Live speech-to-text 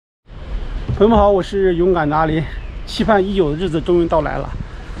朋友们好，我是勇敢的阿林。期盼已久的日子终于到来了，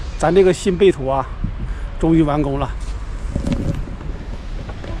咱这个新背图啊，终于完工了。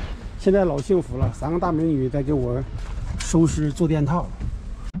现在老幸福了，3个大美女在给我收拾坐垫套。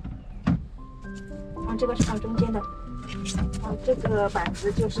这个是放中间的，这个板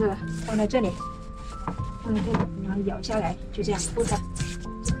子就是放在这里，放在这里，然后咬下来，就这样铺着，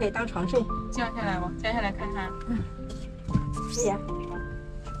就可以当床睡。降下来吧，降下来看看。是呀。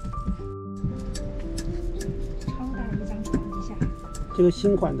超大一张床底下。这个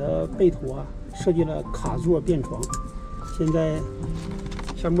新款的背图啊，设计了卡座便床，现在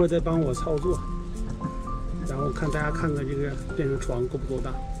小莫在帮我操作，然后看大家看看这个变成床够不够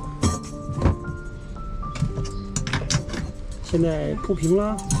大。现在铺平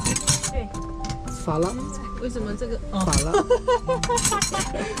了，对，反了。为什么这个反了？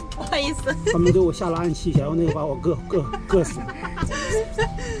不好意思，他们给我下了暗器，想要那个把我硌死。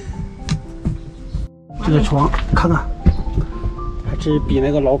这个床看看，还是比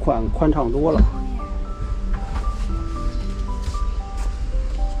那个老款宽敞多了。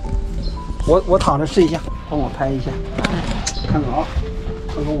我躺着试一下，帮我拍一下，看看啊，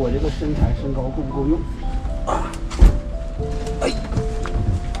看看我这个身材身高够不够用。哎，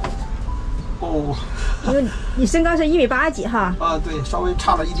哦，你身高是1.8米几哈？啊，对，稍微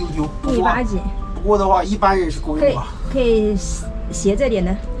差了一丢丢。1.8米几。不过的话，一般人是够用吧？可以斜着点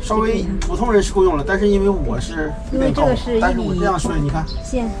的。稍微普通人是够用了，但是因为我是有点高，但是我这样睡，你看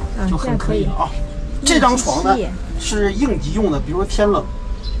线就很可以了啊。这张床呢是应急用的，比如说天冷，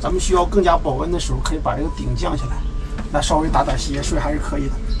咱们需要更加保温的时候，可以把这个顶降下来，那稍微打打斜睡还是可以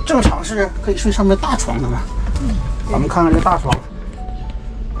的。正常是可以睡上面大床的嘛。咱们看看这大床，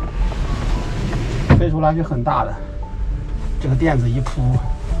飞出来是很大的，这个垫子一铺，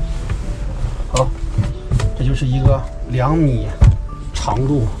好，这就是一个2米长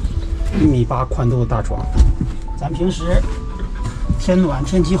度、1.8米宽度的大床。咱平时天暖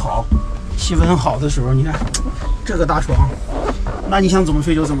天气好、气温好的时候，你看这个大床，那你想怎么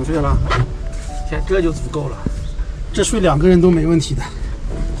睡就怎么睡了，天这就足够了，这睡2个人都没问题的。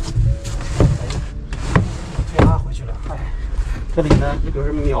推拉回去了，哎，这里呢就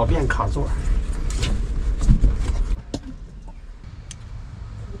是秒变卡座。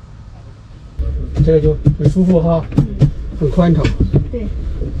这个就很舒服哈，很宽敞。对，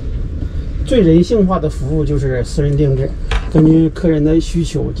最人性化的服务就是私人定制，根据客人的需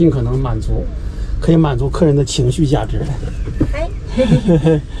求尽可能满足，可以满足客人的情绪价值。哎，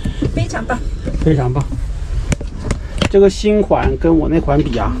非常棒，非常棒。这个新款跟我那款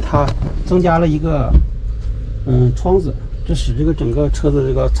比啊，它增加了一个窗子，这使这个整个车子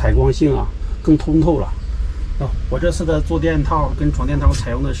这个采光性啊更通透了。我这次的坐垫套跟床垫套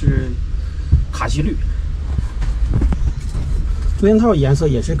采用的是卡其绿，坐垫套颜色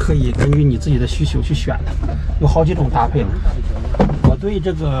也是可以根据你自己的需求去选的，有好几种搭配的。我对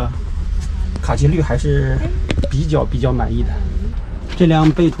这个卡其绿还是比较满意的。这辆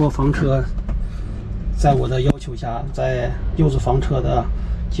背托房车在我的要求下，在柚子房车的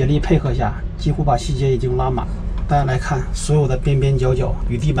竭力配合下，几乎把细节已经拉满。大家来看，所有的边边角角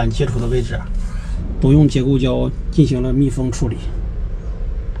与地板接触的位置都用结构胶进行了密封处理，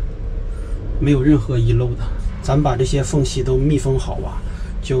没有任何遗漏的。咱把这些缝隙都密封好啊，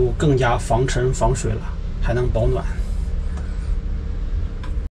就更加防尘防水了，还能保暖。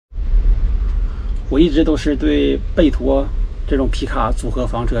我一直都是对背托这种皮卡组合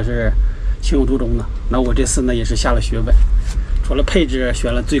房车是情有独钟的，那我这次呢也是下了血本，除了配置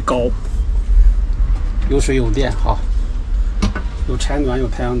选了最高，有水有电哈，有柴暖有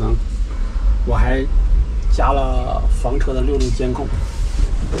太阳能，我还加了房车的6路监控，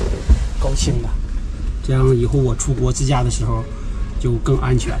高清的，这样以后我出国自驾的时候就更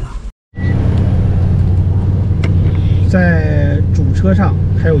安全了。在主车上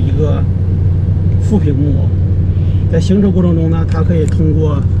还有一个副屏幕，在行车过程中呢，它可以通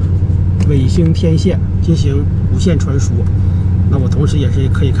过卫星天线进行无线传输。那我同时也是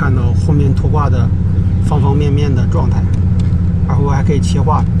可以看到后面拖挂的方方面面的状态，然后还可以切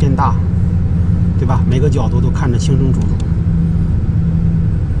换变大，对吧？每个角度都看着清清楚楚。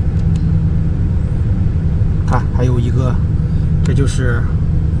看，还有一个，这就是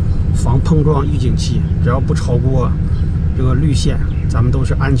防碰撞预警器，只要不超过这个绿线，咱们都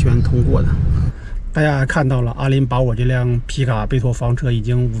是安全通过的。大家看到了，阿林把我这辆皮卡背托房车已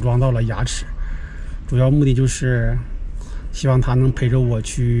经武装到了牙齿，主要目的就是希望它能陪着我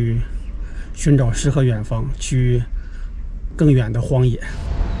去寻找诗和远方，去更远的荒野。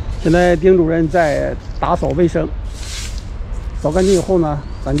现在丁主任在打扫卫生，扫干净以后呢，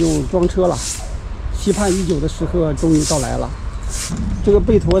咱就装车了。期盼已久的时刻终于到来了，这个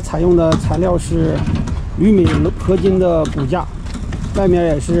背驼采用的材料是铝镁合金的骨架，外面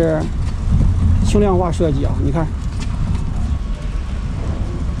也是轻量化设计啊。你看，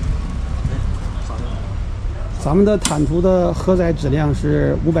咱们的坦途的荷载质量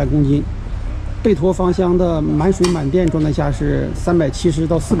是500公斤，背驼方箱的满水满电状态下是370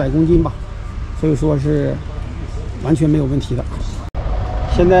到400公斤吧，所以说是完全没有问题的。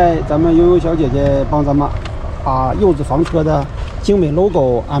现在咱们悠悠小姐姐帮咱们把柚子房车的精美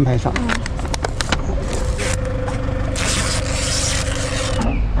logo 安排上。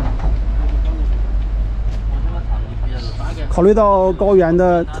考虑到高原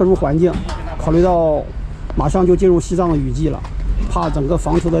的特殊环境，考虑到马上就进入西藏的雨季了，怕整个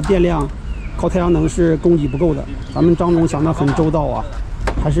房车的电量靠太阳能是供给不够的，咱们张总想得很周到啊，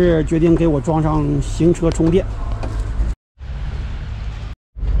还是决定给我装上行车充电。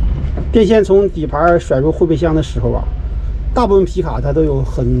电线从底盘甩入后备箱的时候啊，大部分皮卡它都有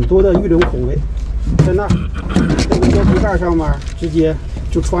很多的预留孔位，在那这个胶皮盖上面直接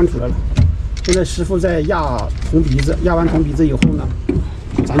就穿出来了。现在师傅在压铜鼻子，压完铜鼻子以后呢，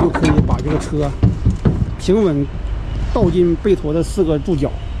咱就可以把这个车平稳倒进背驼的4个柱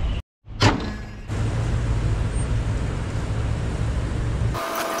脚。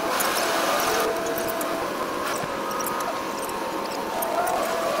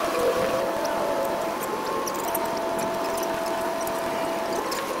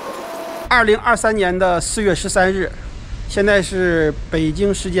2023年的4月13日，现在是北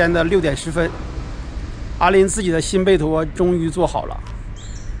京时间的6点10分，阿林自己的新背驼终于做好了，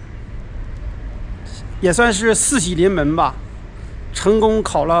也算是4喜临门吧，成功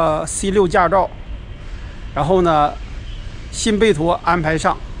考了 C6 驾照，然后呢，新背驼安排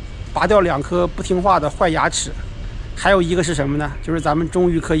上，拔掉2颗不听话的坏牙齿，还有一个是什么呢？就是咱们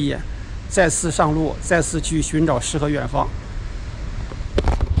终于可以再次上路，再次去寻找诗和远方。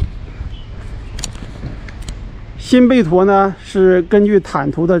新背驼呢是根据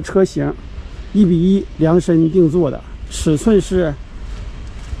坦途的车型1:1量身定做的，尺寸是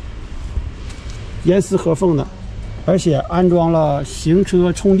严丝合缝的，而且安装了行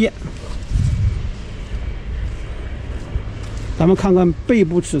车充电。咱们看看背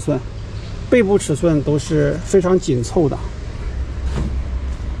部尺寸，背部尺寸都是非常紧凑的。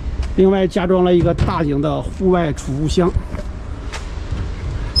另外加装了一个大型的户外储物箱。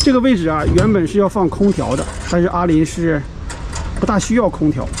这个位置啊，原本是要放空调的，但是阿林是不大需要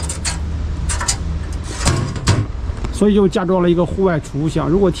空调，所以就加装了一个户外储物箱。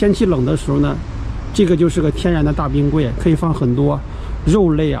如果天气冷的时候呢，这个就是个天然的大冰柜，可以放很多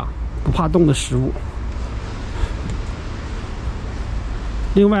肉类啊不怕冻的食物。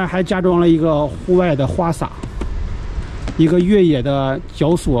另外还加装了一个户外的花洒，一个越野的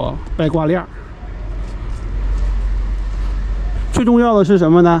脚锁外挂链。最重要的是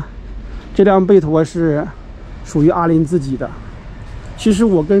什么呢？这辆背驼是属于阿林自己的。其实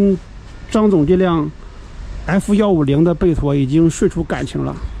我跟张总这辆 F150的背驼已经睡出感情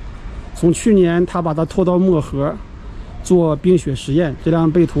了。从去年他把它拖到漠河做冰雪实验，这辆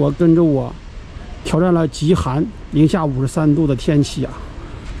背驼跟着我挑战了极寒-53度的天气啊。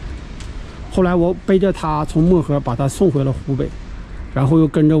后来我背着它从漠河把它送回了湖北，然后又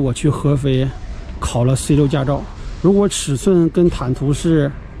跟着我去合肥考了 C6 驾照。如果尺寸跟坦途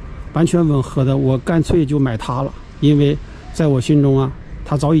是完全吻合的，我干脆就买它了，因为在我心中啊，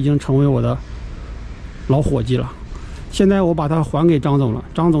它早已经成为我的老伙计了。现在我把它还给张总了，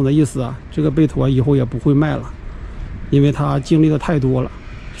张总的意思啊，这个背驼以后也不会卖了，因为它经历的太多了，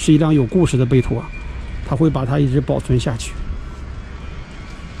是一辆有故事的背驼，他会把它一直保存下去。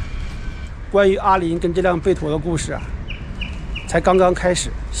关于阿林跟这辆背驼的故事啊，才刚刚开始，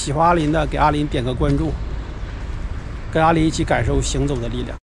喜欢阿林的给阿林点个关注，跟阿林一起感受行走的力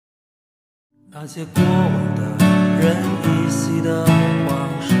量。那些过往的人依稀的往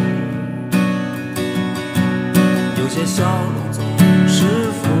事，有些笑容总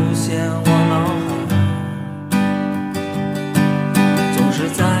是浮现我脑海，总是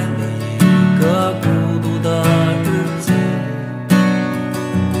在每一个孤独的日子，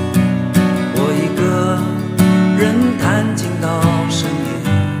我一个人弹琴到深夜。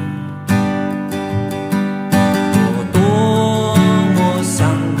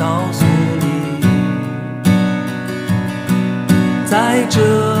在这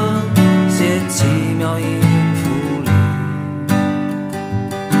些奇妙音符里，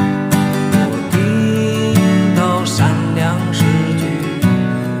我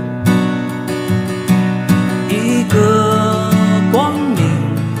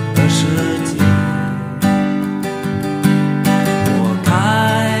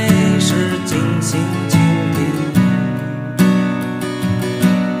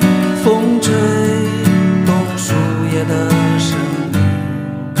风吹。